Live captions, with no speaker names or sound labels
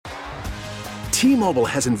T-Mobile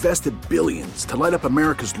has invested billions to light up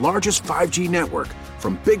America's largest 5G network,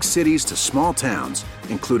 from big cities to small towns,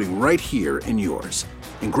 including right here in yours.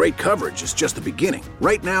 And great coverage is just the beginning.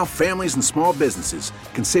 Right now, families and small businesses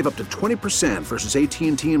can save up to 20% versus AT&T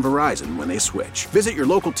and Verizon when they switch. Visit your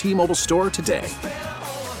local T-Mobile store today.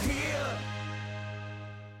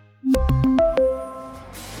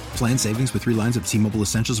 Plan savings with 3 lines of T-Mobile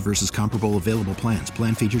Essentials versus comparable available plans.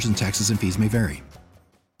 Plan features and taxes and fees may vary.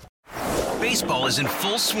 Baseball is in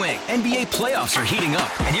full swing. NBA playoffs are heating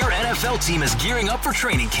up, and your NFL team is gearing up for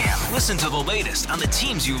training camp. Listen to the latest on the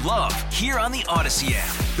teams you love here on the Odyssey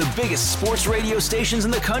app. The biggest sports radio stations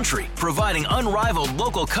in the country, providing unrivaled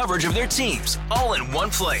local coverage of their teams, all in one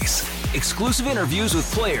place. Exclusive interviews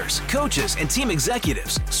with players, coaches, and team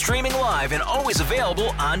executives, streaming live and always available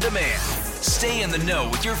on demand. Stay in the know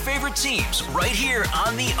with your favorite teams right here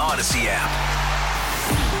on the Odyssey app.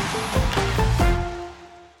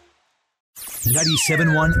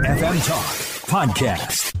 97.1 FM Talk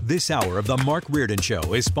Podcast. This hour of the Mark Reardon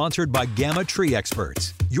Show is sponsored by Gamma Tree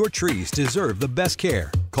Experts. Your trees deserve the best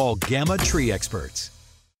care. Call Gamma Tree Experts.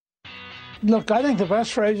 Look, I think the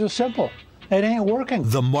best phrase is simple. It ain't working.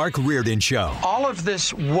 The Mark Reardon Show. All of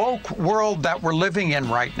this woke world that we're living in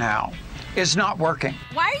right now is not working.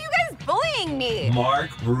 Why are you guys bullying me?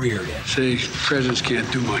 Mark Reardon. Say, presidents can't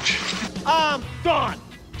do much. I'm done.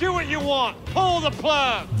 Do what you want. Pull the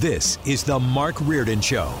plug. This is the Mark Reardon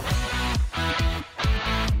Show.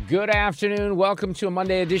 Good afternoon. Welcome to a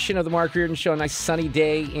Monday edition of the Mark Reardon Show. A nice sunny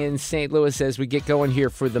day in St. Louis as we get going here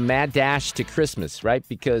for the mad dash to Christmas, right?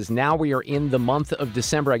 Because now we are in the month of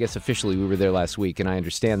December. I guess officially we were there last week, and I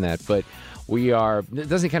understand that. But we are,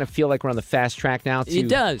 doesn't it kind of feel like we're on the fast track now to, it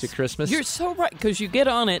does. To Christmas? You're so right, because you get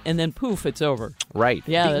on it and then poof, it's over. Right.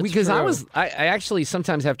 Yeah, that's because true. I actually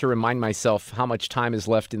sometimes have to remind myself how much time is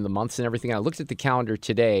left in the months and everything. I looked at the calendar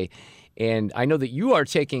today, and I know that you are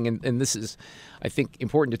taking, and this is, I think,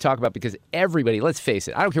 important to talk about because everybody, let's face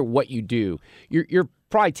it, I don't care what you do, you're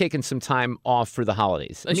probably taking some time off for the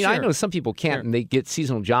holidays. I mean, Sure. I know some people can't, and they get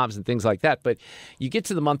seasonal jobs and things like that, but you get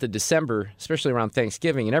to the month of December, especially around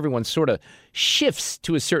Thanksgiving, and everyone sort of shifts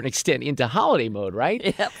to a certain extent into holiday mode,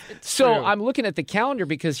 right? Yep, so true. I'm looking at the calendar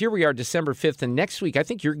because here we are, December 5th, and next week, I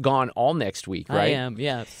think you're gone all next week, right? I am,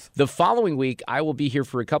 yes. The following week, I will be here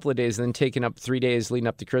for a couple of days, and then taking up 3 days leading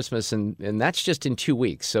up to Christmas, and that's just in 2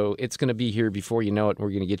 weeks. So it's going to be here before you know it, and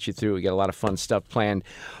we're going to get you through. We got a lot of fun stuff planned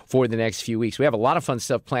for the next few weeks. We have a lot of fun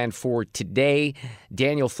stuff planned for today.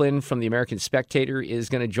 Daniel Flynn from the American Spectator is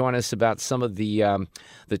going to join us about some of the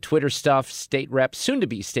Twitter stuff. State Rep,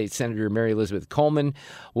 soon-to-be State Senator Mary Elizabeth Coleman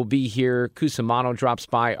will be here. Cusimano drops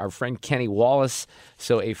by. Our friend Kenny Wallace.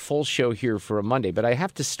 So a full show here for a Monday. But I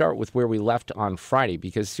have to start with where we left on Friday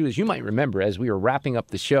because, Sue, as you might remember, as we were wrapping up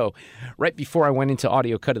the show, right before I went into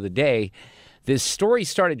Audio Cut of the Day, this story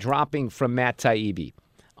started dropping from Matt Taibbi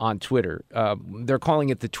on Twitter. They're calling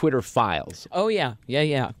it the Twitter Files. Oh, yeah.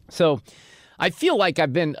 Yeah. So I feel like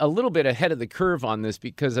I've been a little bit ahead of the curve on this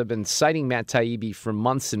because I've been citing Matt Taibbi for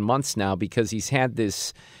months and months now because he's had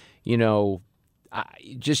this,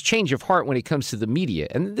 just change of heart when it comes to the media.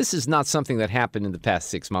 And this is not something that happened in the past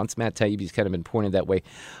 6 months. Matt Taibbi's kind of been pointed that way.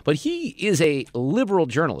 But he is a liberal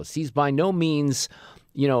journalist. He's by no means,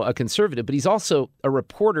 a conservative, but he's also a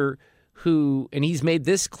reporter who, and he's made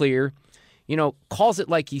this clear, calls it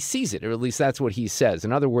like he sees it, or at least that's what he says.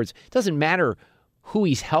 In other words, it doesn't matter who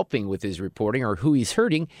he's helping with his reporting or who he's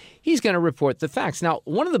hurting, he's going to report the facts. Now,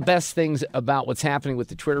 one of the best things about what's happening with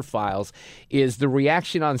the Twitter Files is the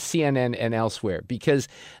reaction on CNN and elsewhere, because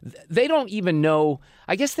they don't even know,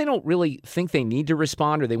 I guess they don't really think they need to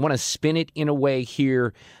respond, or they want to spin it in a way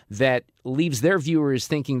here that leaves their viewers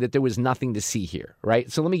thinking that there was nothing to see here,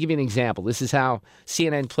 right? So let me give you an example. This is how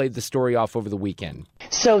CNN played the story off over the weekend.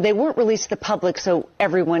 So they weren't released to the public so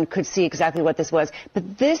everyone could see exactly what this was.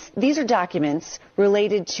 But these are documents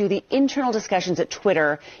related to the internal discussions at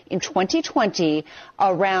Twitter in 2020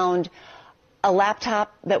 around a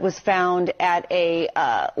laptop that was found at a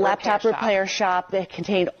laptop repair shop that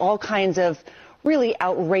contained all kinds of really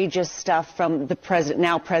outrageous stuff from the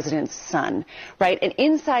president's son, right? And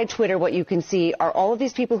inside Twitter, what you can see are all of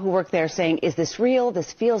these people who work there saying, is this real?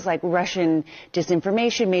 This feels like Russian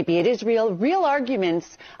disinformation. Maybe it is real. Real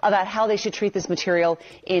arguments about how they should treat this material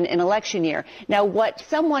in an election year. Now, what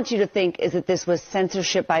some want you to think is that this was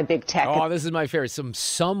censorship by big tech. Oh, this is my favorite.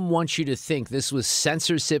 Some want you to think this was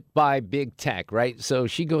censorship by big tech, right? So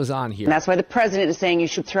she goes on here. And that's why the president is saying you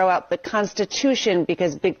should throw out the Constitution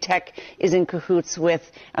because big tech is in cahoots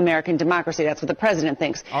with American democracy. That's what the president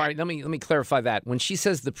thinks. All right, let me clarify that. When she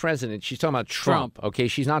says the president, she's talking about Trump. Okay,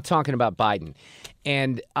 she's not talking about Biden.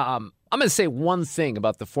 And I'm going to say one thing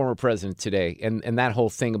about the former president today and that whole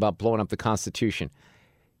thing about blowing up the Constitution.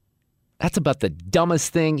 That's about the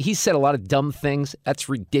dumbest thing. He said a lot of dumb things. That's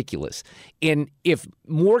ridiculous. And if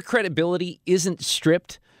more credibility isn't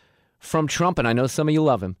stripped from Trump, and I know some of you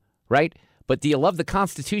love him, right? But do you love the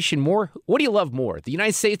Constitution more? What do you love more? The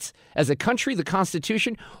United States as a country, the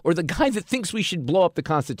Constitution, or the guy that thinks we should blow up the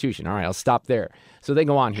Constitution? All right, I'll stop there. So they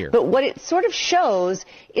go on here. But what it sort of shows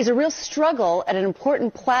is a real struggle at an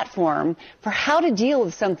important platform for how to deal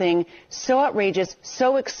with something so outrageous,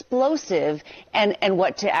 so explosive, and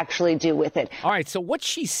what to actually do with it. All right, so what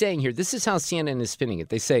she's saying here, this is how CNN is spinning it.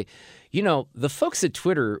 They say, you know, the folks at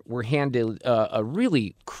Twitter were handed a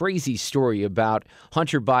really crazy story about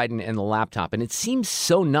Hunter Biden and the laptop, and it seems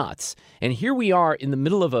so nuts. And here we are in the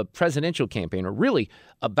middle of a presidential campaign, or really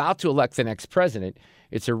about to elect the next president.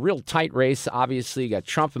 It's a real tight race, obviously. You got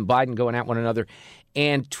Trump and Biden going at one another.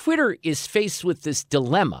 And Twitter is faced with this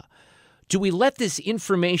dilemma. Do we let this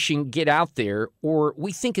information get out there, or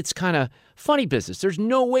we think it's kind of funny business? There's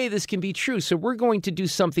no way this can be true. So we're going to do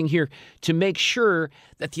something here to make sure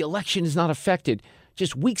that the election is not affected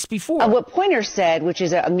just weeks before. What Poynter said, which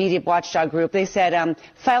is a media watchdog group, they said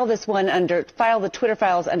file the Twitter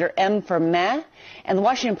files under M for meh. And the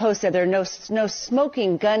Washington Post said there's no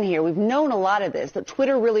smoking gun here. We've known a lot of this, that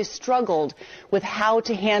Twitter really struggled with how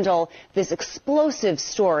to handle this explosive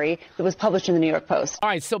story that was published in the New York Post. All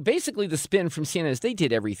right, so basically the spin from CNN is they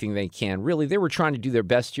did everything they can. Really, they were trying to do their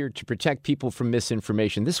best here to protect people from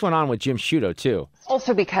misinformation. This went on with Jim Sciutto, too.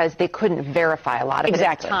 Also because they couldn't verify a lot of it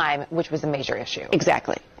at the time, which was a major issue.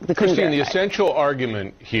 Exactly. Christine, the essential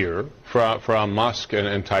argument here from Musk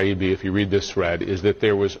and Taibbi, if you read this thread, is that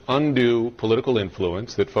there was undue political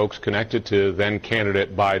influence, that folks connected to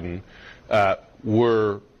then-candidate Biden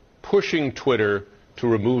were pushing Twitter to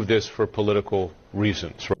remove this for political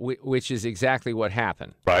reasons. Which is exactly what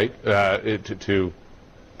happened. Right, to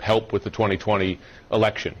help with the 2020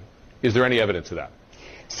 election. Is there any evidence of that?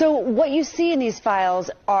 So what you see in these files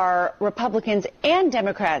are Republicans and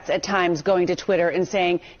Democrats at times going to Twitter and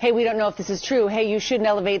saying, hey, we don't know if this is true. Hey, you shouldn't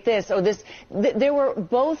elevate this or this. There were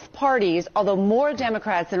both parties, although more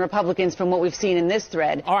Democrats than Republicans from what we've seen in this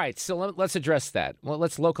thread. All right, so let's address that. Well,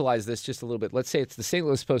 let's localize this just a little bit. Let's say it's the St.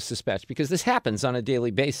 Louis Post-Dispatch, because this happens on a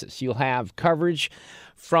daily basis. You'll have coverage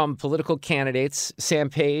from political candidates, Sam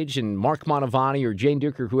Page and Mark Mantovani or Jane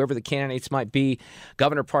Duker, whoever the candidates might be,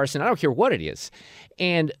 Governor Parson, I don't care what it is.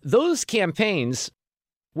 And those campaigns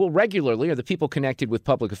will regularly, or the people connected with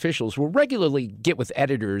public officials, will regularly get with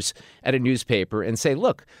editors at a newspaper and say,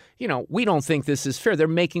 look, you know, we don't think this is fair. They're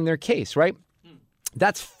making their case, right?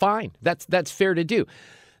 That's fine. That's fair to do.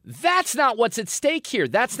 That's not what's at stake here.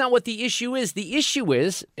 That's not what the issue is. The issue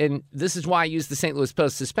is, and this is why I use the St. Louis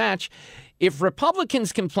Post-Dispatch, if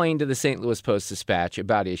Republicans complain to the St. Louis Post-Dispatch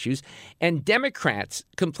about issues and Democrats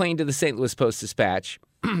complain to the St. Louis Post-Dispatch,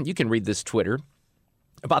 you can read this Twitter,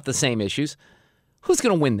 about the same issues, who's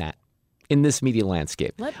going to win that in this media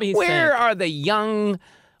landscape? Where are the young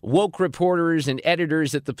woke reporters and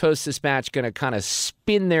editors at the Post-Dispatch going to kind of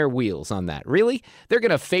spin their wheels on that? Really? They're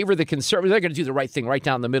going to favor the conservatives. They're going to do the right thing right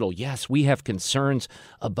down the middle. Yes, we have concerns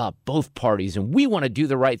about both parties, and we want to do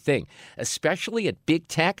the right thing, especially at big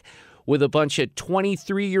tech with a bunch of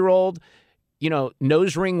 23-year-old,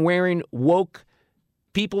 nose ring wearing woke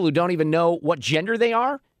people who don't even know what gender they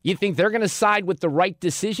are. You think they're going to side with the right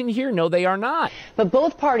decision here? No, they are not. But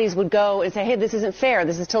both parties would go and say, hey, this isn't fair.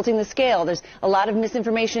 This is tilting the scale. There's a lot of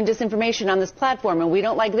misinformation, disinformation on this platform, and we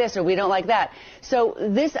don't like this or we don't like that. So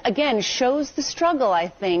this, again, shows the struggle, I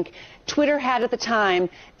think, Twitter had at the time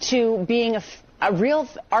to being a real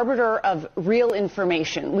arbiter of real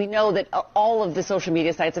information. We know that all of the social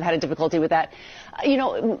media sites have had a difficulty with that.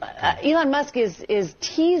 Elon Musk is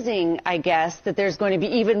teasing, I guess, that there's going to be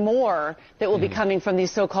even more that will be coming from these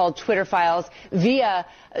so-called Twitter files via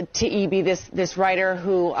Taibbi, this writer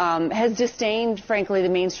who has disdained, frankly, the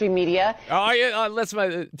mainstream media. Let's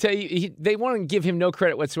tell you, they want to give him no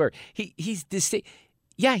credit whatsoever. He's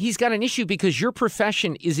got an issue because your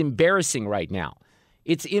profession is embarrassing right now.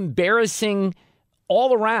 It's embarrassing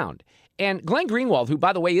all around. And Glenn Greenwald, who,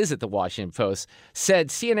 by the way, is at the Washington Post, said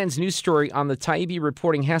CNN's news story on the Taibbi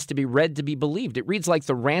reporting has to be read to be believed. It reads like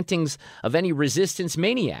the rantings of any resistance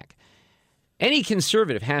maniac. Any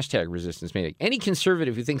conservative, hashtag resistance maniac, any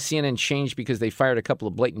conservative who thinks CNN changed because they fired a couple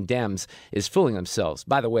of blatant Dems is fooling themselves.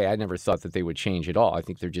 By the way, I never thought that they would change at all. I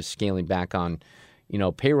think they're just scaling back on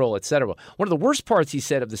payroll, et cetera. One of the worst parts, he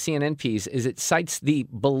said, of the CNN piece is it cites the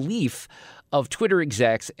belief of Twitter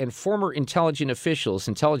execs and former intelligence officials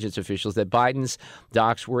that Biden's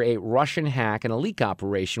docs were a Russian hack and a leak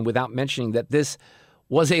operation without mentioning that this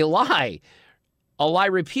was a lie. a lie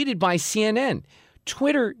repeated by CNN.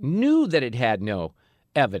 Twitter knew that it had no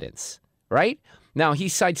evidence, right? Now, he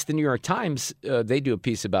cites the New York Times. They do a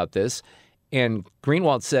piece about this. And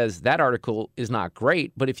Greenwald says that article is not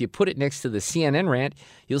great, but if you put it next to the CNN rant,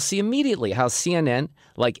 you'll see immediately how CNN,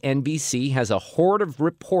 like NBC, has a horde of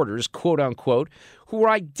reporters, quote unquote, who are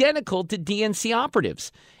identical to DNC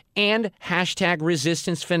operatives and hashtag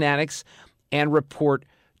resistance fanatics and report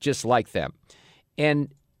just like them.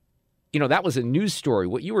 And, you know, that was a news story.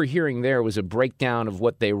 What you were hearing there was a breakdown of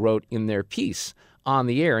what they wrote in their piece on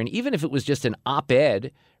the air. And even if it was just an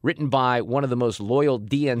op-ed written by one of the most loyal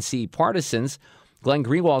DNC partisans, Glenn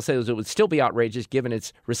Greenwald says it would still be outrageous given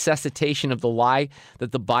its resuscitation of the lie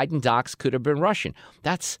that the Biden docs could have been Russian.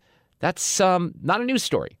 That's not a news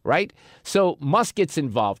story, right? So Musk gets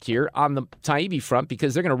involved here on the Taibbi front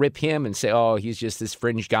because they're going to rip him and say, oh, he's just this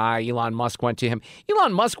fringe guy. Elon Musk went to him.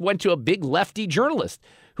 Elon Musk went to a big lefty journalist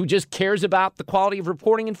who just cares about the quality of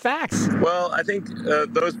reporting and facts. Well, I think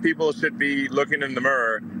those people should be looking in the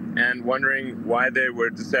mirror and wondering why they were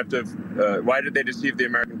deceptive. Why did they deceive the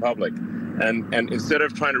American public? And instead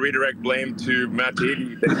of trying to redirect blame to Matt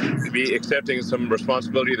Taibbi, they seem to be accepting some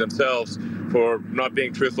responsibility themselves for not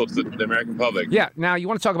being truthful to the American public. Yeah. Now, you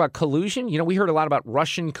want to talk about collusion? You know, we heard a lot about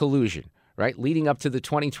Russian collusion, right, leading up to the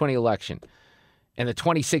 2020 election and the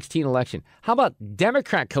 2016 election. How about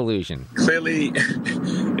Democrat collusion? Clearly,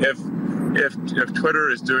 if Twitter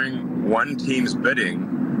is doing one team's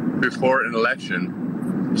bidding before an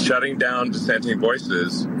election, shutting down dissenting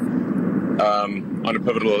voices on a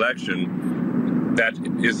pivotal election, that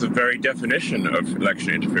is the very definition of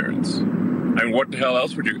election interference. I mean, what the hell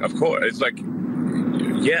else would you? Of course, it's like,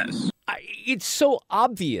 yes. It's so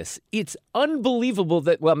obvious. It's unbelievable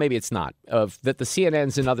that, well, maybe it's not, that the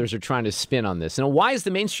CNNs and others are trying to spin on this. And why is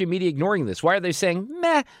the mainstream media ignoring this? Why are they saying,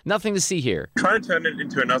 meh, nothing to see here? Trying to turn it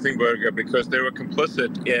into a nothing burger because they were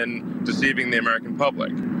complicit in deceiving the American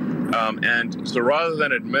public. And so rather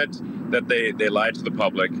than admit that they lied to the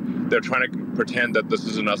public, they're trying to pretend that this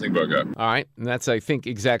is a nothing burger. All right. And that's, I think,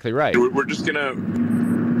 exactly right. We're just going to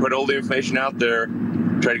put all the information out there,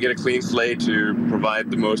 try to get a clean slate to provide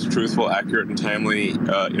the most truthful, accurate, and timely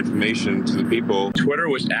information to the people. Twitter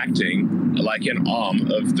was acting like an arm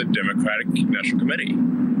of the Democratic National Committee.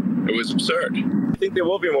 It was absurd. I think there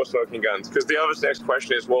will be more smoking guns because the obvious next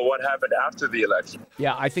question is, well, what happened after the election?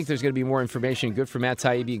 Yeah, I think there's going to be more information. Good for Matt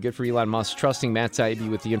Taibbi and good for Elon Musk trusting Matt Taibbi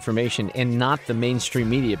with the information and not the mainstream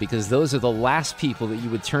media, because those are the last people that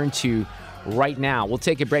you would turn to right now. We'll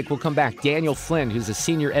take a break. We'll come back. Daniel Flynn, who's a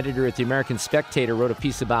senior editor at the American Spectator, wrote a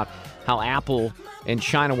piece about how Apple and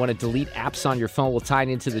China want to delete apps on your phone. We'll tie it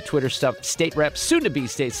into the Twitter stuff. State Rep, soon-to-be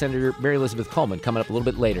State Senator Mary Elizabeth Coleman coming up a little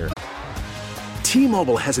bit later.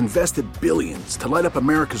 T-Mobile has invested billions to light up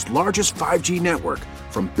America's largest 5G network,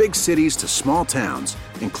 from big cities to small towns,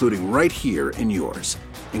 including right here in yours.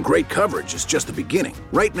 And great coverage is just the beginning.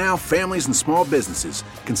 Right now, families and small businesses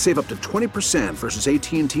can save up to 20% versus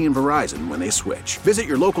AT&T and Verizon when they switch. Visit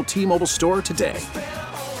your local T-Mobile store today.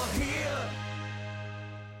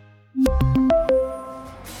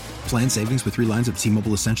 Plan savings with 3 lines of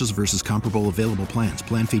T-Mobile Essentials versus comparable available plans.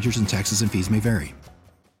 Plan features and taxes and fees may vary.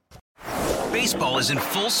 Baseball is in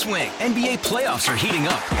full swing. NBA playoffs are heating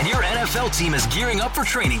up, and your NFL team is gearing up for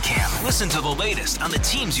training camp. Listen to the latest on the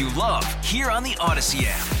teams you love here on the Odyssey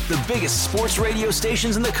app. The biggest sports radio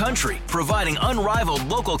stations in the country, providing unrivaled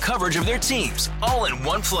local coverage of their teams, all in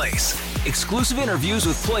one place. Exclusive interviews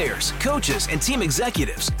with players, coaches, and team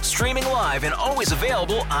executives, streaming live and always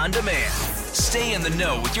available on demand. Stay in the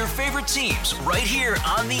know with your favorite teams right here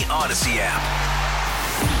on the Odyssey app.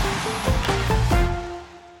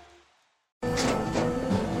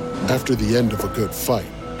 After the end of a good fight,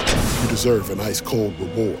 you deserve an ice-cold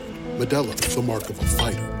reward. Modelo is the mark of a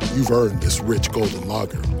fighter. You've earned this rich golden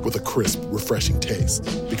lager with a crisp, refreshing taste.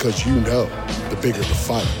 Because you know, the bigger the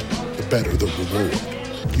fight, the better the reward.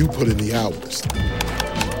 You put in the hours,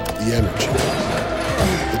 the energy,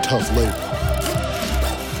 the tough labor.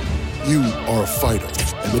 You are a fighter,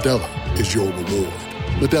 and Modelo is your reward.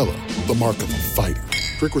 Modelo, the mark of a fighter.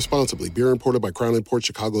 Drink responsibly. Beer imported by Crown Imports,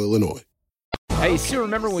 Chicago, Illinois. Hey, Sue,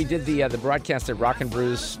 remember when we did the broadcast at Rock and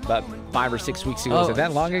Brews about 5 or 6 weeks ago? Was it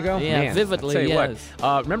that long ago? Yeah, Man, vividly, I'll tell you yes.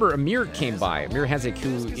 what. Remember, Amir came by. Amir Hezek,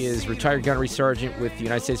 who is retired gunnery sergeant with the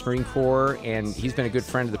United States Marine Corps, and he's been a good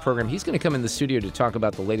friend of the program. He's going to come in the studio to talk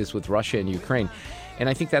about the latest with Russia and Ukraine. And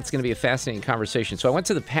I think that's going to be a fascinating conversation. So I went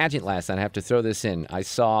to the pageant last night. I have to throw this in. I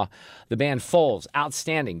saw the band Foals,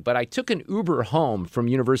 outstanding. But I took an Uber home from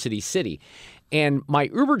University City. And my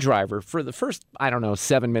Uber driver, for the first,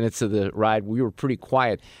 7 minutes of the ride, we were pretty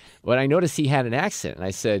quiet. But I noticed he had an accent. And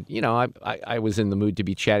I said, I was in the mood to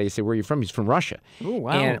be chatty. I said, where are you from? He's from Russia. Oh,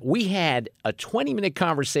 wow. And we had a 20-minute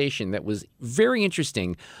conversation that was very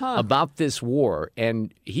interesting about this war.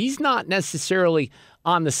 And he's not necessarily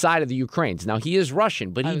on the side of the Ukrainians. Now, he is Russian,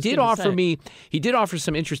 but he did offer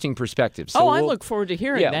some interesting perspectives. So I look forward to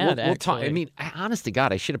hearing that, we'll talk. I mean, honest to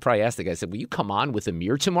God, I should have probably asked the guy. I said, will you come on with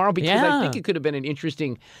Amir tomorrow? Because I think it could have been an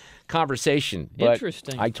interesting conversation. But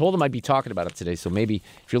interesting. I told him I'd be talking about it today, so maybe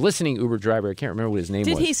if you're listening, Uber driver, I can't remember what his name was.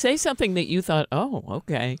 Did he say something that you thought, oh,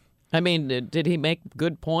 okay? I mean, did he make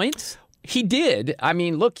good points? He did. I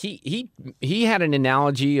mean, look, he had an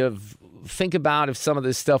analogy of, think about if some of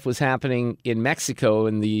this stuff was happening in Mexico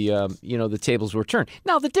and the tables were turned.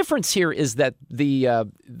 Now, the difference here is that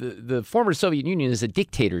the former Soviet Union is a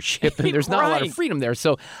dictatorship and there's not a lot of freedom there.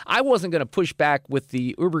 So I wasn't going to push back with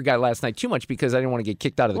the Uber guy last night too much because I didn't want to get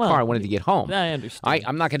kicked out of the car. I wanted to get home. I understand.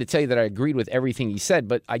 I'm not going to tell you that I agreed with everything he said,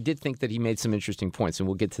 but I did think that he made some interesting points, and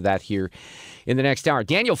we'll get to that here in the next hour.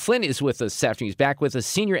 Daniel Flynn is with us this afternoon. He's back with us,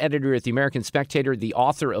 senior editor at the American Spectator, the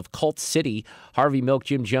author of Cult City, Harvey Milk,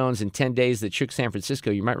 Jim Jones, and 10 Days That Shook San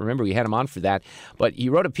Francisco. You might remember we had him on for that. But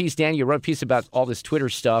you wrote a piece, Daniel, you wrote a piece about all this Twitter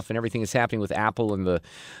stuff and everything that's happening with Apple and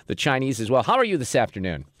the Chinese as well. How are you this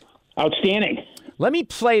afternoon? Outstanding. Let me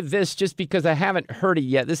play this just because I haven't heard it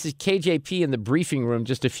yet. This is KJP in the briefing room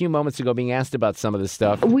just a few moments ago being asked about some of this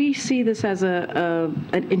stuff. We see this as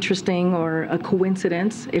an interesting or a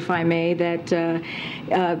coincidence, if I may,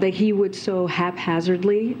 that he would so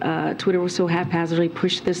haphazardly, Twitter would so haphazardly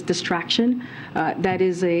push this distraction. That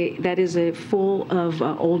is a full of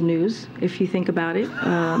old news, if you think about it.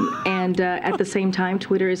 And at the same time,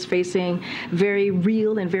 Twitter is facing very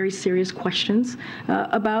real and very serious questions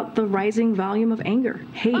about the rising volume of anger,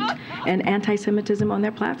 hate, and anti-Semitism on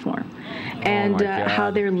their platform, and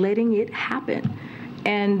how they're letting it happen.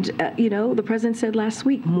 And, the president said last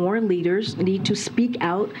week, more leaders need to speak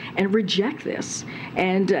out and reject this.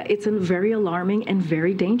 And it's very alarming and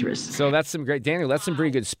very dangerous. So that's some great, Daniel, that's some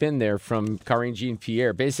pretty good spin there from Karine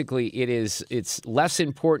Jean-Pierre. Basically, it's less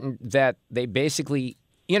important that they basically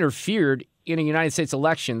interfered in a United States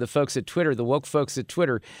election, the folks at Twitter, the woke folks at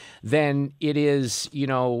Twitter, than it is,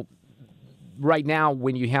 right now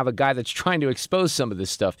when you have a guy that's trying to expose some of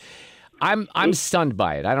this stuff. I'm stunned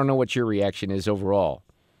by it. I don't know what your reaction is overall.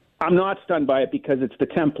 I'm not stunned by it because it's the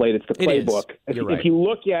template. It's the playbook. If you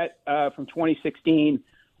look at from 2016,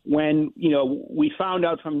 when we found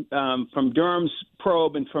out from Durham's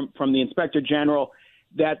probe and from the Inspector General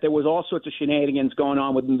that there was all sorts of shenanigans going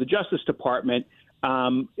on within the Justice Department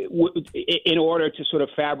in order to sort of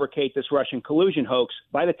fabricate this Russian collusion hoax.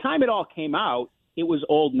 By the time it all came out, it was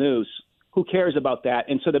old news. Who cares about that?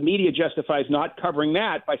 And so the media justifies not covering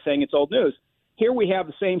that by saying it's old news. Here we have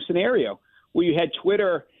the same scenario where you had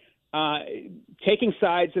Twitter taking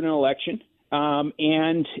sides in an election,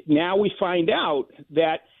 and now we find out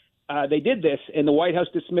that they did this, and the White House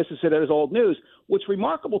dismisses it as old news. What's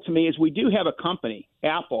remarkable to me is we do have a company,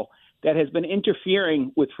 Apple, that has been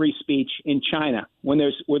interfering with free speech in China where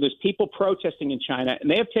there's people protesting in China, and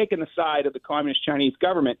they have taken the side of the Communist Chinese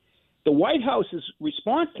government. The White House's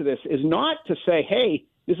response to this is not to say, "Hey,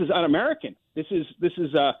 this is un-American. This is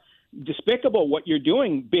despicable what you're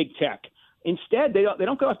doing, big tech." Instead, they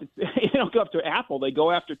don't go after Apple. They go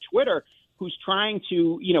after Twitter, who's trying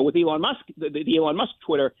to, with Elon Musk, the Elon Musk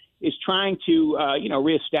Twitter is trying to,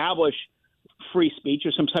 reestablish free speech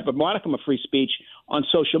or some type of modicum of free speech on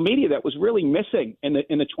social media that was really missing in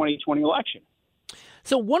the 2020 election.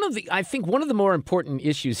 So I think one of the more important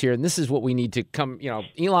issues here, and this is what we need to come,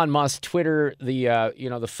 Elon Musk, Twitter,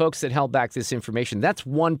 the folks that held back this information, that's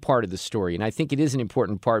one part of the story. And I think it is an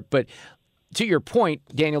important part. But to your point,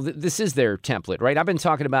 Daniel, this is their template, right? I've been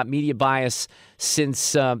talking about media bias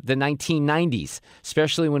since the 1990s,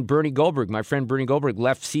 especially when Bernie Goldberg, my friend Bernie Goldberg,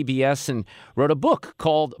 left CBS and wrote a book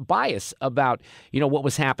called Bias about, what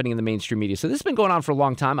was happening in the mainstream media. So this has been going on for a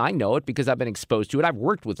long time. I know it because I've been exposed to it. I've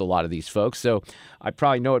worked with a lot of these folks, so I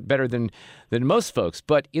probably know it better than most folks.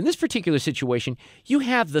 But in this particular situation, you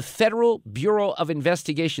have the Federal Bureau of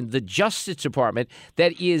Investigation, the Justice Department,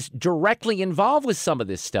 that is directly involved with some of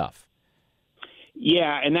this stuff.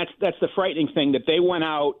 Yeah, and that's the frightening thing, that they went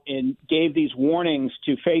out and gave these warnings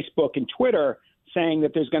to Facebook and Twitter saying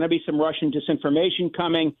that there's going to be some Russian disinformation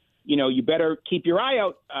coming. You better keep your eye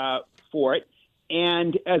out for it.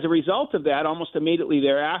 And as a result of that, almost immediately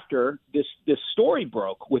thereafter, this story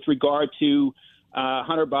broke with regard to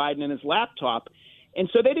Hunter Biden and his laptop. And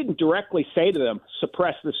so they didn't directly say to them,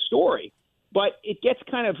 suppress the story. But it gets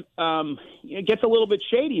kind of it gets a little bit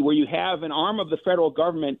shady where you have an arm of the federal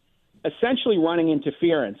government essentially running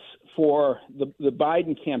interference for the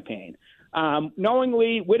Biden campaign.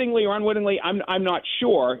 Knowingly, wittingly, or unwittingly, I'm not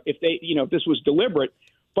sure if if this was deliberate.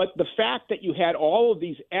 But the fact that you had all of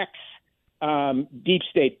these deep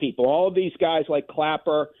state people, all of these guys like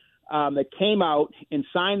Clapper, that came out and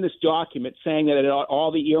signed this document saying that it had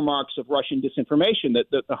all the earmarks of Russian disinformation,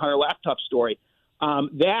 the Hunter laptop story,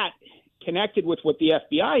 that connected with what the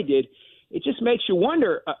FBI did, it just makes you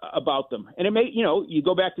wonder about them. And it you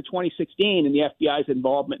go back to 2016 and the FBI's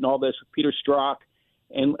involvement in all this with Peter Strzok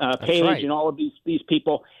and Page and all of these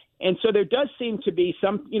people. And so there does seem to be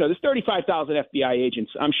some, there's 35,000 FBI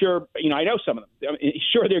agents. I'm sure, I know some of them.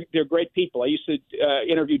 Sure, they're great people. I used to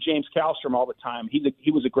interview James Kallstrom all the time.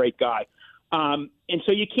 He was a great guy. And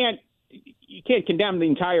so you can't condemn the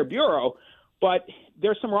entire Bureau, but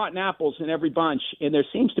there's some rotten apples in every bunch, and there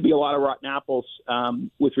seems to be a lot of rotten apples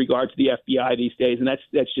with regard to the FBI these days, and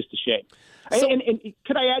that's just a shame. So, and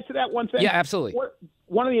could I add to that one thing? Yeah, absolutely.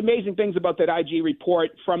 One of the amazing things about that IG report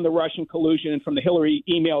from the Russian collusion and from the Hillary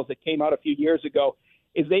emails that came out a few years ago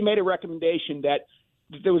is they made a recommendation that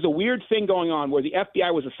there was a weird thing going on where the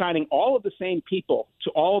FBI was assigning all of the same people to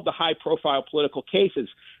all of the high-profile political cases,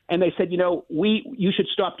 and they said, you should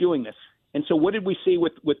stop doing this. And so what did we see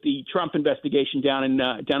with the Trump investigation down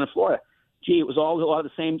in Florida? Gee, it was a lot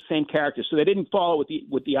of the same characters. So they didn't follow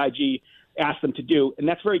what the IG asked them to do. And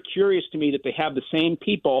that's very curious to me that they have the same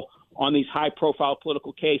people on these high-profile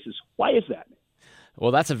political cases. Why is that?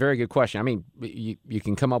 Well, that's a very good question. I mean, you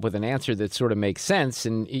can come up with an answer that sort of makes sense,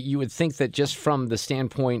 and you would think that just from the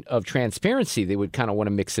standpoint of transparency, they would kind of want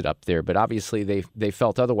to mix it up there. But obviously, they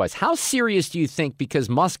felt otherwise. How serious do you think, because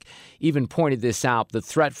Musk even pointed this out, the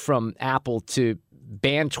threat from Apple to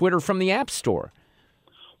ban Twitter from the App Store?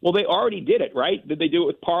 Well, they already did it, right? Did they do it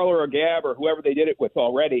with Parler or Gab or whoever they did it with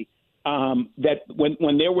already? That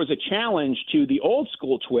when there was a challenge to the old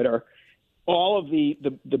school Twitter, all of the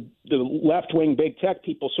left-wing big tech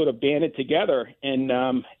people sort of banded together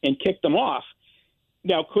and kicked them off.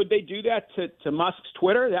 Now, could they do that to Musk's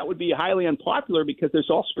Twitter? That would be highly unpopular because there's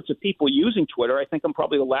all sorts of people using Twitter. I think I'm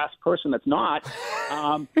probably the last person that's not.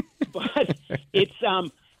 But it's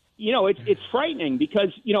it's frightening because,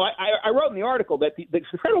 I wrote in the article that the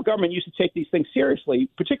federal government used to take these things seriously,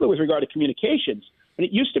 particularly with regard to communications. And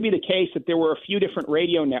it used to be the case that there were a few different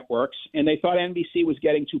radio networks, and they thought NBC was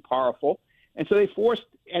getting too powerful. And so they forced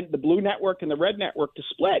the Blue Network and the Red Network to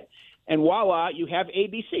split. And voila, you have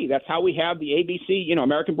ABC. That's how we have the ABC,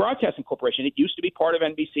 American Broadcasting Corporation. It used to be part of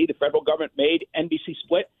NBC. The federal government made NBC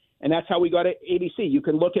split, and that's how we got ABC. You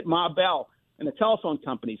can look at Ma Bell and the telephone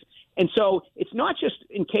companies. And so it's not just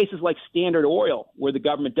in cases like Standard Oil where the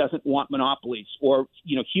government doesn't want monopolies or,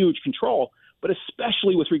 huge control, but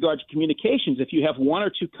especially with regard to communications. If you have one or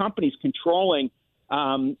two companies controlling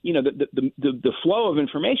the flow of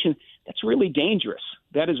information, that's really dangerous.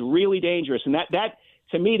 That is really dangerous. And that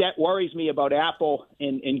to me, that worries me about Apple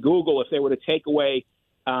and Google. If they were to take away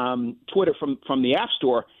Twitter from the App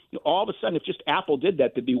Store, all of a sudden, if just Apple did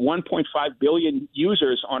that, there'd be 1.5 billion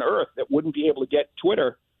users on Earth that wouldn't be able to get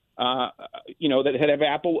Twitter, that have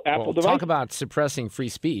Apple devices. Talk about suppressing free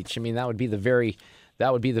speech. I mean, that would be the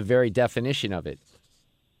very definition of it.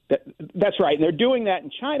 That's right. And they're doing that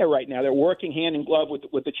in China right now. They're working hand in glove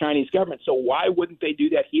with the Chinese government. So why wouldn't they do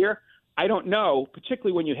that here? I don't know,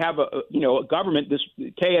 particularly when you have a government, this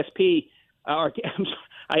KSP, or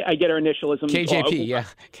I get her initialism. KJP, yeah.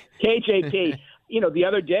 KJP. The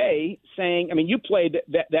other day saying, you played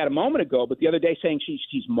that a moment ago, but the other day saying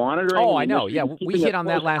she's monitoring. Oh, I know. Yeah, we hit on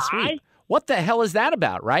that last week. What the hell is that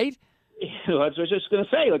about, right? That's what I was just going to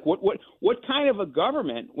say. Like, what kind of a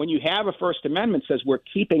government, when you have a First Amendment, says we're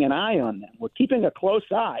keeping an eye on them? We're keeping a close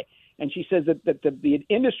eye. And she says that the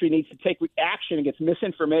industry needs to take action against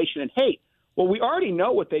misinformation and hate. Well, we already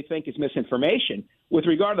know what they think is misinformation. With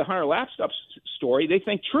regard to the Hunter laptop story, they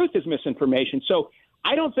think truth is misinformation. So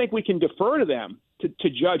I don't think we can defer to them to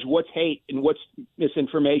judge what's hate and what's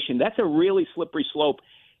misinformation. That's a really slippery slope,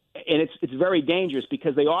 and it's very dangerous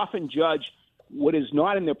because they often judge what is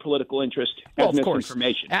not in their political interest as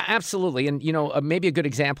misinformation. Absolutely. And, maybe a good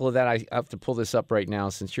example of that, I have to pull this up right now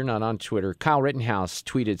since you're not on Twitter. Kyle Rittenhouse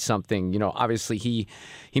tweeted something. Obviously he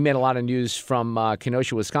made a lot of news from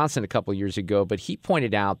Kenosha, Wisconsin a couple of years ago, but he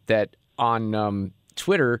pointed out that on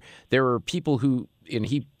Twitter there were people who, and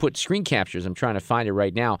he put screen captures, I'm trying to find it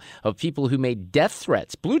right now, of people who made death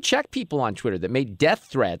threats, blue check people on Twitter that made death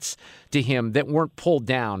threats to him that weren't pulled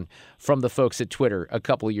down from the folks at Twitter a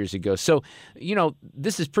couple of years ago. So,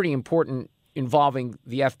 this is pretty important involving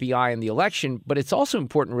the FBI and the election, but it's also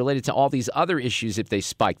important related to all these other issues if they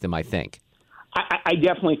spike them, I think. I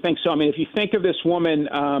definitely think so. I mean, if you think of this woman,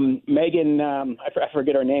 Megan, I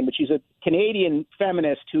forget her name, but she's a Canadian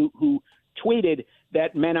feminist who tweeted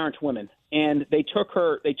that men aren't women, and they took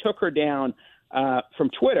her down from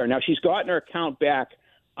Twitter. Now she's gotten her account back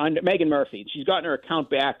under Megan Murphy. She's gotten her account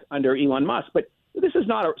back under Elon Musk, but this is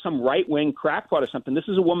not some right-wing crackpot or something. This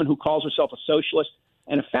is a woman who calls herself a socialist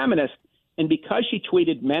and a feminist, and because she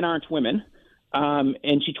tweeted men aren't women,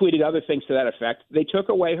 and she tweeted other things to that effect, they took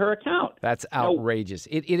away her account. That's outrageous.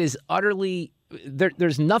 It is utterly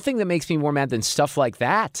there's nothing that makes me more mad than stuff like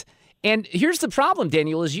that. And here's the problem,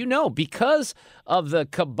 Daniel, as you know, because of the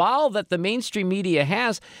cabal that the mainstream media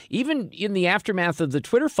has, even in the aftermath of the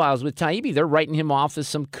Twitter files with Taibbi, they're writing him off as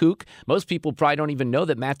some kook. Most people probably don't even know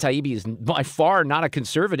that Matt Taibbi is by far not a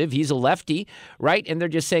conservative. He's a lefty, right? And they're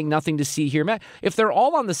just saying nothing to see here. If they're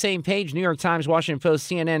all on the same page, New York Times, Washington Post,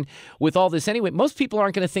 CNN, with all this anyway, most people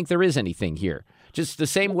aren't going to think there is anything here, just the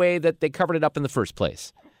same way that they covered it up in the first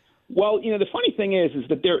place. Well, the funny thing is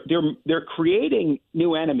that they're creating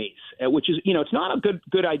new enemies, which is, it's not a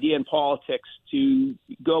good idea in politics to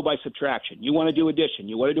go by subtraction. You want to do addition.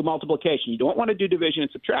 You want to do multiplication. You don't want to do division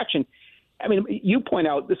and subtraction. I mean, you point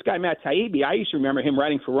out this guy, Matt Taibbi, I used to remember him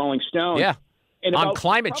writing for Rolling Stone. Yeah, on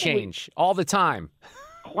climate change all the time.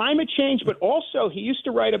 Climate change, but also he used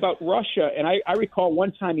to write about Russia. And I recall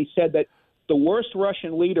one time he said that the worst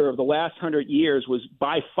Russian leader of the last 100 years was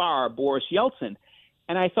by far Boris Yeltsin.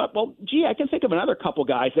 And I thought, well, gee, I can think of another couple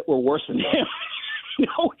guys that were worse than him.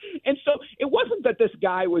 And so it wasn't that this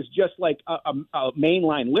guy was just like a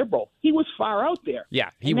mainline liberal. He was far out there. Yeah,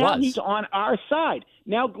 he was. Now he's on our side.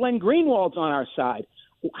 Now Glenn Greenwald's on our side.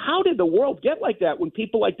 How did the world get like that when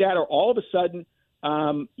people like that are all of a sudden,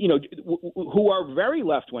 who are very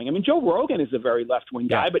left-wing? I mean, Joe Rogan is a very left-wing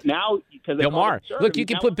guy, but now because Bill Maher. Look, you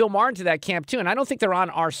can put Bill Maher into that camp too, and I don't think they're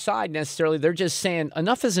on our side necessarily. They're just saying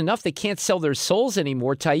enough is enough. They can't sell their souls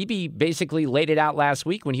anymore. Taibbi basically laid it out last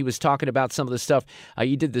week when he was talking about some of the stuff.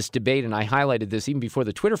 You did this debate, and I highlighted this even before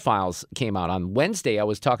the Twitter files came out. On Wednesday, I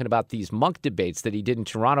was talking about these monk debates that he did in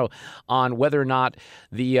Toronto on whether or not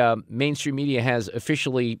the mainstream media has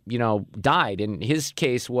officially, died. And his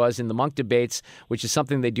case was in the monk debates, which is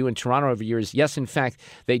something they do in Toronto over years. Yes, in fact,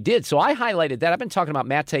 they did. So I highlighted that. I've been talking about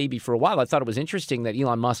Matt Taibbi for a while. I thought it was interesting that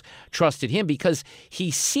Elon Musk trusted him because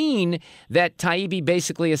he's seen that Taibbi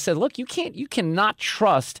basically has said, look, you cannot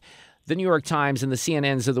trust the New York Times and the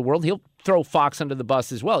CNNs of the world. He'll throw Fox under the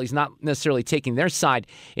bus as well. He's not necessarily taking their side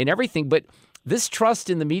in everything, but this trust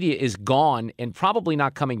in the media is gone and probably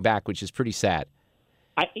not coming back, which is pretty sad.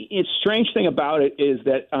 It's strange thing about it is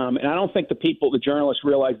that, and I don't think the journalists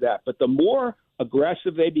realize that, but the more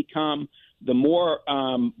aggressive they become, the more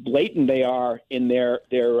blatant they are in their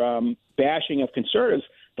bashing of conservatives,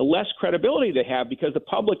 the less credibility they have because the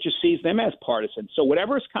public just sees them as partisan. So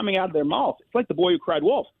whatever is coming out of their mouth, it's like the boy who cried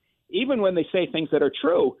wolf. Even when they say things that are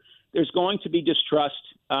true, there's going to be distrust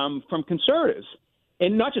from conservatives.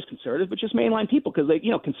 And not just conservatives, but just mainline people, because they,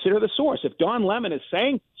 consider the source. If Don Lemon is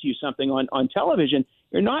saying to you something on television,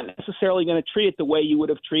 you're not necessarily going to treat it the way you would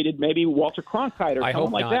have treated maybe Walter Cronkite or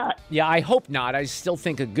someone like that. Yeah, I hope not. I still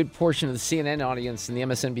think a good portion of the CNN audience and the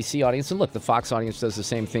MSNBC audience, and look, the Fox audience does the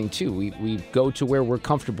same thing too. We go to where we're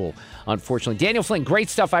comfortable, unfortunately. Daniel Flynn, great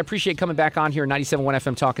stuff. I appreciate coming back on here, 97.1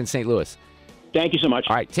 FM Talk in St. Louis. Thank you so much.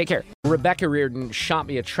 All right, take care. Rebecca Reardon shot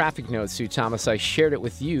me a traffic note, Sue Thomas. I shared it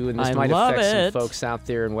with you, and this might affect some folks out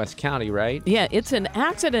there in West County, right? Yeah, it's an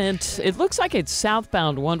accident. It looks like it's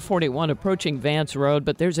southbound 141 approaching Vance Road,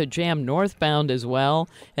 but there's a jam northbound as well,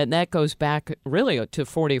 and that goes back really to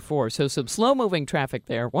 44. So some slow-moving traffic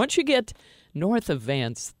there. Once you get north of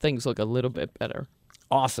Vance, things look a little bit better.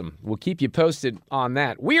 Awesome. We'll keep you posted on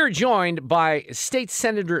that. We are joined by State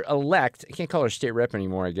Senator-elect. I can't call her state rep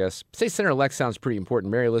anymore, I guess. State Senator-elect sounds pretty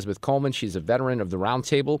important. Mary Elizabeth Coleman. She's a veteran of the Round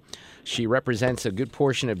Table. She represents a good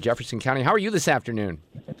portion of Jefferson County. How are you this afternoon?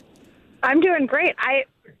 I'm doing great.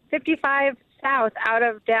 55 South out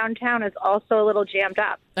of downtown is also a little jammed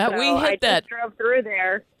up. I just drove through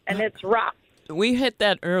there, and it's rough. We hit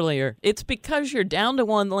that earlier. It's because you're down to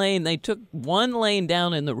one lane. They took one lane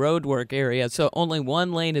down in the roadwork area, so only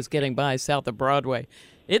one lane is getting by south of Broadway.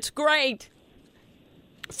 It's great.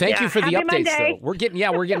 Thank you for the updates, though. We're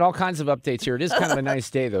getting all kinds of updates here. It is kind of a nice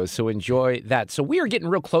day, though, so enjoy that. So we are getting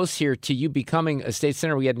real close here to you becoming a state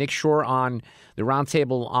senator. We had Nick Shore on the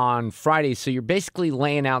roundtable on Friday, so you're basically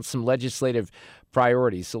laying out some legislative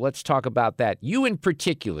priorities. So let's talk about that. You in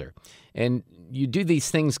particular, and you do these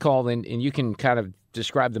things called, and you can kind of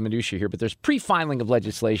describe the minutia here, but there's pre-filing of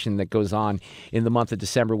legislation that goes on in the month of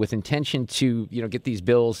December with intention to, get these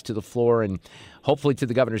bills to the floor and hopefully to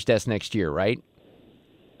the governor's desk next year, right?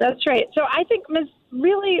 That's right. So I think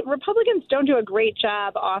really Republicans don't do a great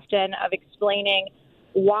job often of explaining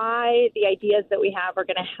why the ideas that we have are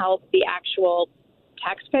going to help the actual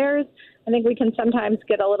taxpayers. I think we can sometimes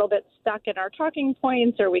get a little bit stuck in our talking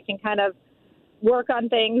points, or we can kind of work on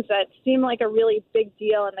things that seem like a really big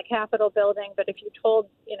deal in the Capitol building. But if you told,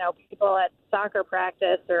 people at soccer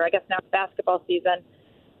practice, or I guess now basketball season,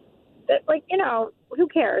 that who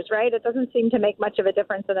cares, right? It doesn't seem to make much of a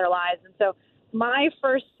difference in their lives. And so my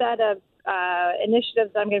first set of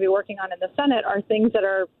initiatives that I'm going to be working on in the Senate are things that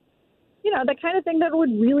are, the kind of thing that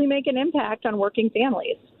would really make an impact on working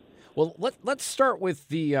families. Well, let's start with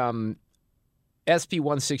the SB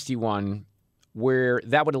 161, where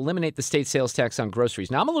that would eliminate the state sales tax on groceries.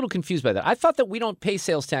 Now, I'm a little confused by that. I thought that we don't pay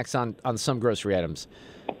sales tax on some grocery items.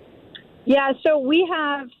 Yeah, so we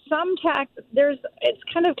have some tax. It's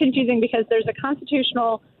kind of confusing because there's a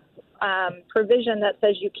constitutional provision that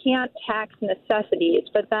says you can't tax necessities.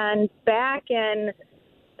 But then back in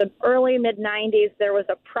the early mid-'90s, there was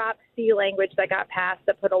a Prop C language that got passed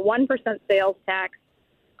that put a 1% sales tax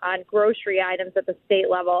on grocery items at the state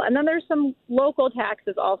level. And then there's some local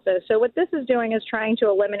taxes also. So what this is doing is trying to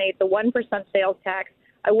eliminate the 1% sales tax.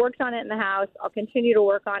 I worked on it in the House. I'll continue to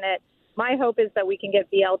work on it. My hope is that we can get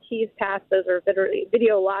VLTs passed, those are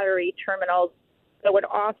video lottery terminals, that would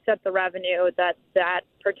offset the revenue that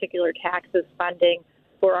particular tax is funding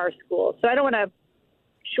for our schools. So I don't want to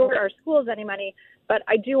short our schools any money, but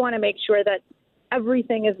I do want to make sure that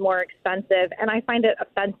everything is more expensive. And I find it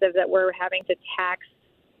offensive that we're having to tax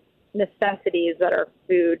necessities that are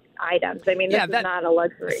food items. I mean, this is not a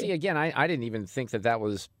luxury. See, again, I didn't even think that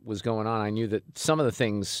was going on. I knew that some of the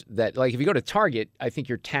things that, like if you go to Target, I think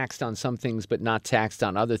you're taxed on some things but not taxed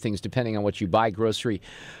on other things depending on what you buy, grocery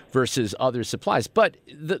versus other supplies. But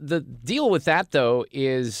the deal with that, though,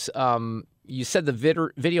 is you said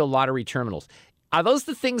the video lottery terminals. Are those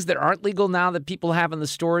the things that aren't legal now that people have in the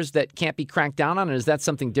stores that can't be cracked down on, or is that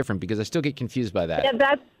something different? Because I still get confused by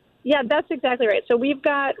that. Yeah, that's exactly right. So we've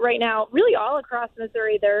got right now, really all across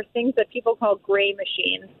Missouri, there are things that people call gray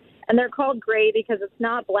machines. And they're called gray because it's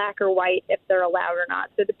not black or white if they're allowed or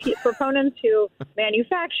not. So the proponents who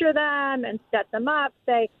manufacture them and set them up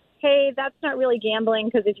say, hey, that's not really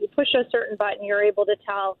gambling because if you push a certain button, you're able to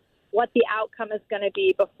tell what the outcome is going to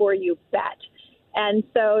be before you bet. And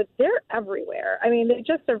so they're everywhere. I mean, they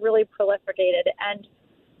just have really proliferated. And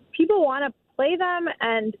people want to play them,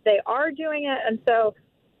 and they are doing it. And so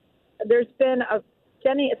there's been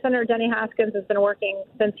Senator Denny Hoskins has been working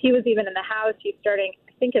since he was even in the House. He's starting,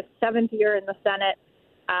 I think, his 7th year in the Senate.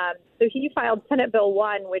 So he filed Senate Bill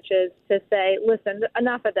 1, which is to say, listen,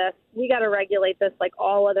 enough of this. We got to regulate this like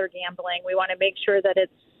all other gambling. We want to make sure that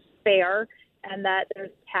it's fair and that there's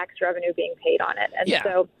tax revenue being paid on it. And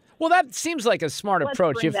so Well, that seems like a smart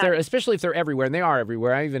approach, especially if they're everywhere, and they are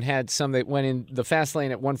everywhere. I even had some that went in the fast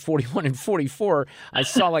lane at 141 and 44. I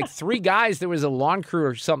saw like 3 guys. There was a lawn crew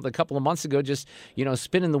or something a couple of months ago just,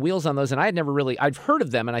 spinning the wheels on those, and I've heard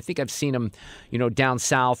of them, and I think I've seen them, down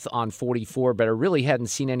south on 44, but I really hadn't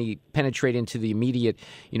seen any penetrate into the immediate,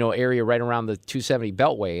 area right around the 270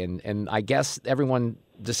 Beltway, and I guess everyone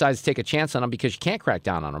decides to take a chance on them because you can't crack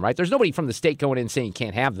down on them, right? There's nobody from the state going in saying you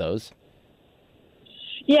can't have those.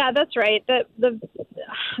 Yeah, that's right. The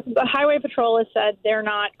Highway Patrol has said they're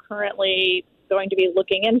not currently going to be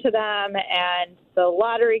looking into them, and the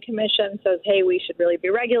Lottery Commission says, hey, we should really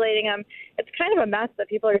be regulating them. It's kind of a mess that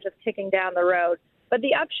people are just kicking down the road. But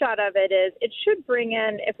the upshot of it is it should bring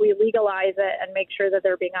in, if we legalize it and make sure that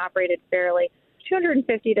they're being operated fairly, $250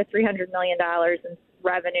 to $300 million in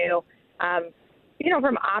revenue,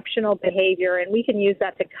 from optional behavior, and we can use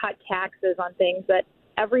that to cut taxes on things that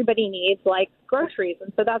everybody needs, like groceries.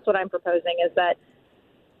 And so that's what I'm proposing, is that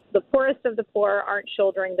the poorest of the poor aren't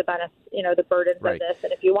shouldering the benefits, the burdens of this.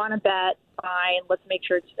 And if you want to bet, fine, let's make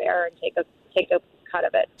sure it's fair and take a cut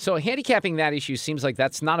of it. So handicapping that issue seems like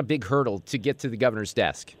that's not a big hurdle to get to the governor's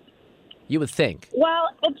desk, you would think. Well,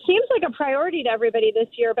 it seems like a priority to everybody this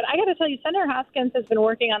year, but I got to tell you, Senator Hoskins has been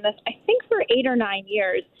working on this, I think, for 8 or 9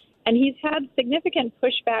 years. And he's had significant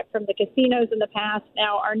pushback from the casinos in the past.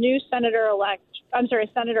 Now, our new Senator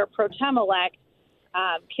Pro Tem-elect,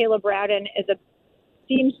 Caleb Rowden,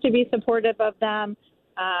 seems to be supportive of them.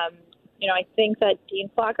 I think that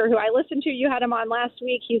Dean Flocker, who I listened to, you had him on last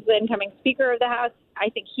week, he's the incoming Speaker of the House. I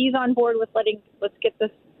think he's on board with let's get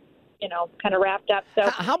this, kind of wrapped up. So,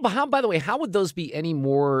 how by the way, how would those be any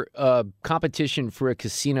more competition for a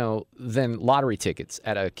casino than lottery tickets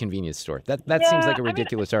at a convenience store? That seems like a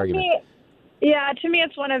ridiculous argument. Yeah, to me,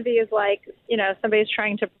 it's one of these, like, somebody's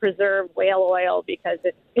trying to preserve whale oil because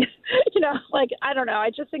it's, I don't know.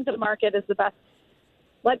 I just think the market is the best.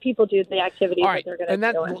 Let people do the activities that they're going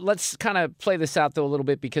to do. And let's kind of play this out, though, a little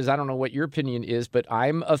bit, because I don't know what your opinion is, but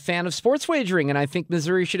I'm a fan of sports wagering, and I think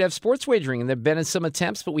Missouri should have sports wagering. And there have been some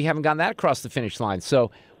attempts, but we haven't gotten that across the finish line.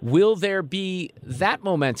 So will there be that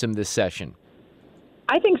momentum this session?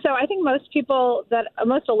 I think so. I think most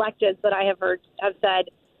electeds that I have heard have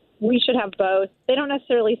said we should have both. They don't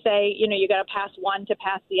necessarily say, you got to pass one to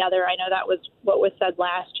pass the other. I know that was what was said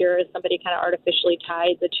last year, is somebody kind of artificially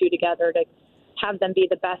tied the two together to have them be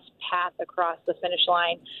the best path across the finish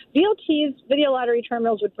line. VLTs, video lottery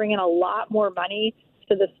terminals, would bring in a lot more money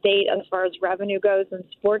to the state as far as revenue goes than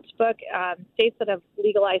sportsbook. States that have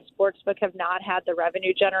legalized sportsbook have not had the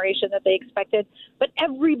revenue generation that they expected, but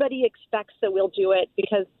everybody expects that we'll do it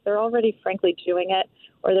because they're already, frankly, doing it,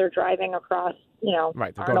 or they're driving across.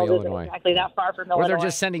 Right, they're Arnold going to Illinois. Exactly that far from Illinois. Or they're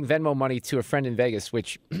just sending Venmo money to a friend in Vegas,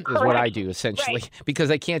 which is what I do, essentially, because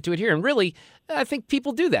I can't do it here. And really, I think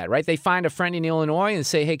people do that, right? They find a friend in Illinois and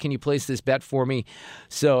say, hey, can you place this bet for me?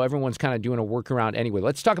 So everyone's kind of doing a workaround anyway.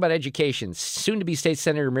 Let's talk about education. Soon-to-be State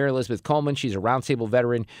Senator Mary Elizabeth Coleman, she's a roundtable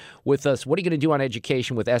veteran with us. What are you going to do on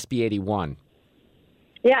education with SB 81?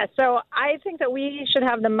 Yeah, so I think that we should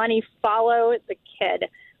have the money follow the kid.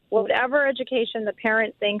 Whatever education the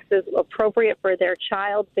parent thinks is appropriate for their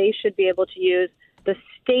child, they should be able to use the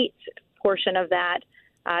state portion of that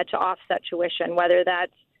to offset tuition, whether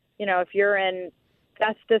that's, if you're in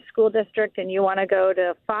Festus School District and you want to go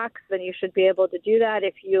to Fox, then you should be able to do that.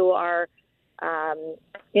 If you are,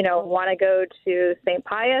 want to go to St.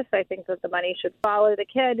 Pius, I think that the money should follow the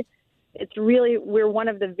kid. We're one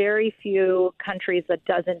of the very few countries that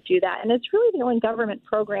doesn't do that. And it's really the only government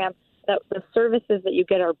program that the services that you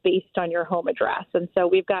get are based on your home address. And so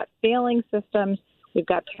we've got failing systems. We've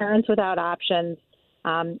got parents without options.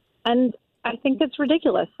 And I think it's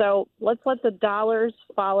ridiculous. So let's let the dollars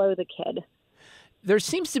follow the kid. There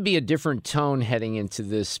seems to be a different tone heading into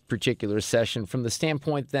this particular session from the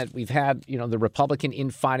standpoint that we've had, the Republican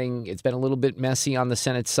infighting. It's been a little bit messy on the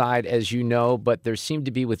Senate side, as you know, but there seemed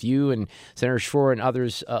to be with you and Senator Schroer and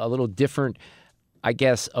others a little different, I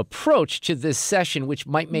guess, approach to this session, which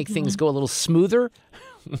might make things go a little smoother.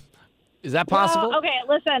 Is that possible? Well, okay,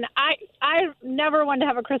 listen, I've never wanted to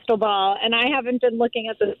have a crystal ball, and I haven't been looking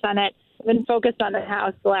at the Senate. I've been focused on the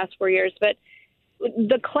House the last 4 years. But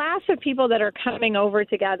the class of people that are coming over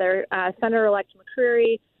together, Senator-elect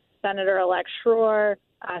McCreary, Senator-elect Schroer,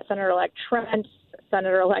 Senator-elect Trent,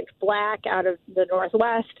 Senator-elect Black out of the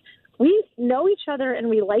Northwest, we know each other and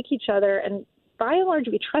we like each other, and by and large,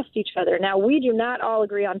 we trust each other. Now, we do not all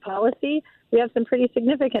agree on policy. We have some pretty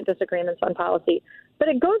significant disagreements on policy. But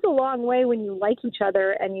it goes a long way when you like each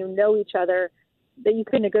other and you know each other, that you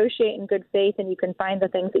can negotiate in good faith and you can find the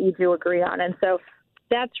things that you do agree on. And so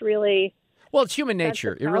that's really... Well, it's human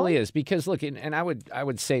nature. It really is. Because, look, and I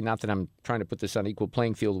would say, not that I'm trying to put this on equal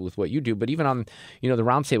playing field with what you do, but even on, the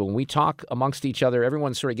roundtable, when we talk amongst each other,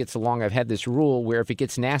 everyone sort of gets along. I've had this rule where if it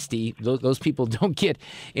gets nasty, those people don't get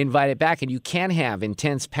invited back. And you can have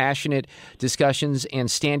intense, passionate discussions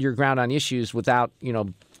and stand your ground on issues without,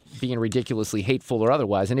 being ridiculously hateful or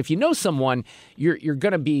otherwise. And if you know someone, you're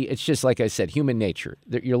going to be, it's just like I said, human nature.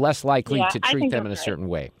 You're less likely to treat them in a certain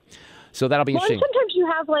way. So that'll be interesting. Sometimes you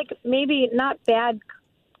have, maybe not bad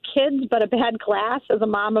kids, but a bad class as a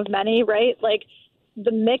mom of many, right? Like,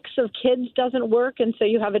 the mix of kids doesn't work, and so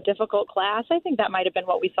you have a difficult class. I think that might have been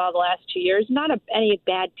what we saw the last 2 years. Not any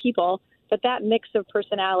bad people, but that mix of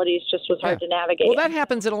personalities just was hard to navigate. Well, that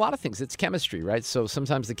happens in a lot of things. It's chemistry, right? So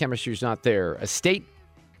sometimes the chemistry's not there. A state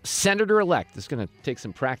senator-elect is going to take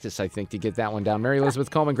some practice, I think, to get that one down. Mary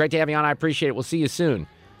Elizabeth Coleman, great to have you on. I appreciate it. We'll see you soon.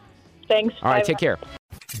 Thanks. All right, take care.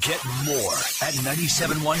 Get more at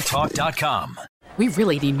 971talk.com. We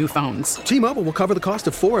really need new phones. T-Mobile will cover the cost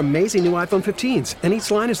of 4 amazing new iPhone 15s, and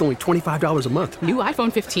each line is only $25 a month. New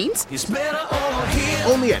iPhone 15s? It's better over here.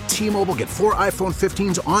 Only at T-Mobile, get 4 iPhone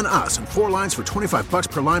 15s on us and 4 lines for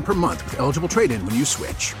 $25 per line per month with eligible trade-in when you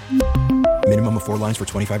switch. Minimum of 4 lines for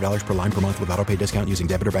 $25 per line per month with autopay discount using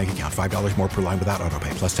debit or bank account. $5 more per line without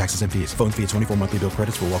autopay, plus taxes and fees. Phone fee at 24 monthly bill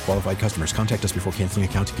credits for well-qualified customers. Contact us before canceling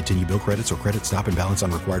account to continue bill credits or credit stop and balance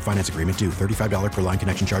on required finance agreement due. $35 per line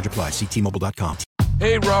connection charge applies. See T-Mobile.com.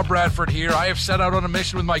 Hey, Rob Bradford here. I have set out on a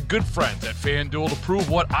mission with my good friends at FanDuel to prove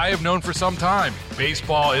what I have known for some time.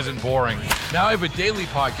 Baseball isn't boring. Now I have a daily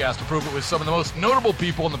podcast to prove it with some of the most notable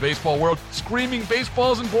people in the baseball world, screaming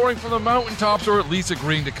baseball isn't boring from the mountaintops, or at least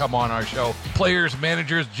agreeing to come on our show. Players,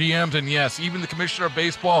 managers, GMs, and yes, even the commissioner of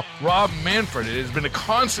baseball, Rob Manfred. It has been a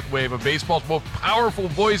constant wave of baseball's most powerful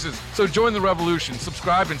voices. So join the revolution.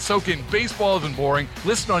 Subscribe and soak in Baseball Isn't Boring.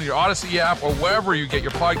 Listen on your Odyssey app or wherever you get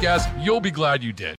your podcasts. You'll be glad you did.